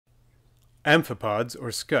Amphipods,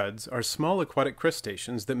 or scuds, are small aquatic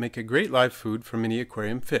crustaceans that make a great live food for many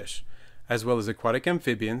aquarium fish, as well as aquatic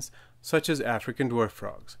amphibians such as African dwarf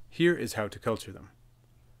frogs. Here is how to culture them.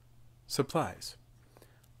 Supplies.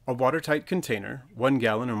 A watertight container, 1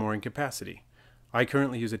 gallon or more in capacity. I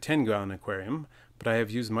currently use a 10-gallon aquarium, but I have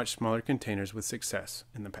used much smaller containers with success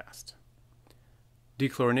in the past.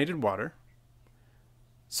 Dechlorinated water.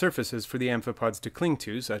 Surfaces for the amphipods to cling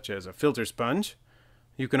to, such as a filter sponge.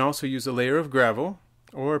 You can also use a layer of gravel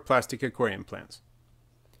or plastic aquarium plants.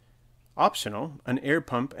 Optional, an air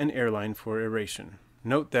pump and airline for aeration.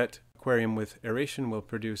 Note that aquarium with aeration will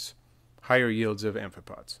produce higher yields of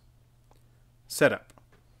amphipods. Setup.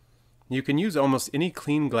 You can use almost any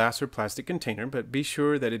clean glass or plastic container, but be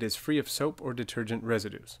sure that it is free of soap or detergent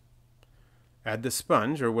residues. Add the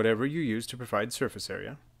sponge or whatever you use to provide surface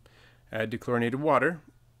area. Add dechlorinated water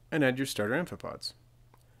and add your starter amphipods.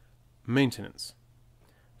 Maintenance.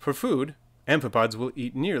 For food, amphipods will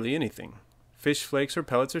eat nearly anything. Fish flakes or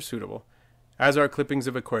pellets are suitable, as are clippings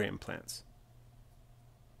of aquarium plants.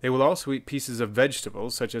 They will also eat pieces of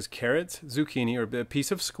vegetables such as carrots, zucchini, or a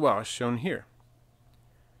piece of squash shown here.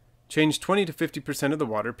 Change 20 to 50% of the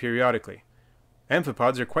water periodically.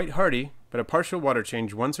 Amphipods are quite hardy, but a partial water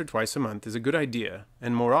change once or twice a month is a good idea,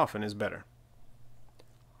 and more often is better.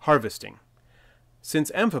 Harvesting.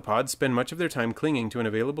 Since amphipods spend much of their time clinging to an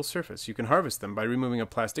available surface, you can harvest them by removing a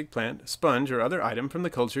plastic plant, sponge, or other item from the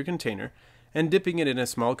culture container and dipping it in a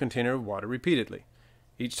small container of water repeatedly.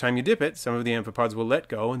 Each time you dip it, some of the amphipods will let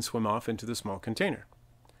go and swim off into the small container.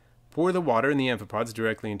 Pour the water and the amphipods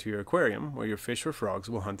directly into your aquarium, where your fish or frogs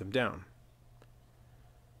will hunt them down.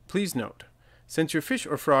 Please note, since your fish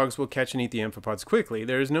or frogs will catch and eat the amphipods quickly,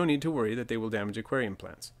 there is no need to worry that they will damage aquarium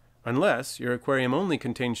plants, unless your aquarium only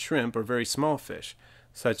contains shrimp or very small fish,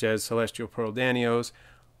 such as celestial pearl danios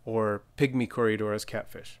or pygmy corydoras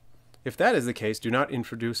catfish. If that is the case, do not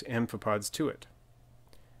introduce amphipods to it.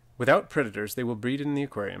 Without predators, they will breed in the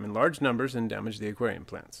aquarium in large numbers and damage the aquarium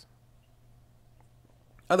plants.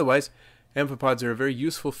 Otherwise, amphipods are a very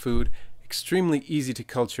useful food, extremely easy to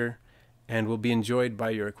culture, and will be enjoyed by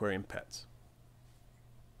your aquarium pets.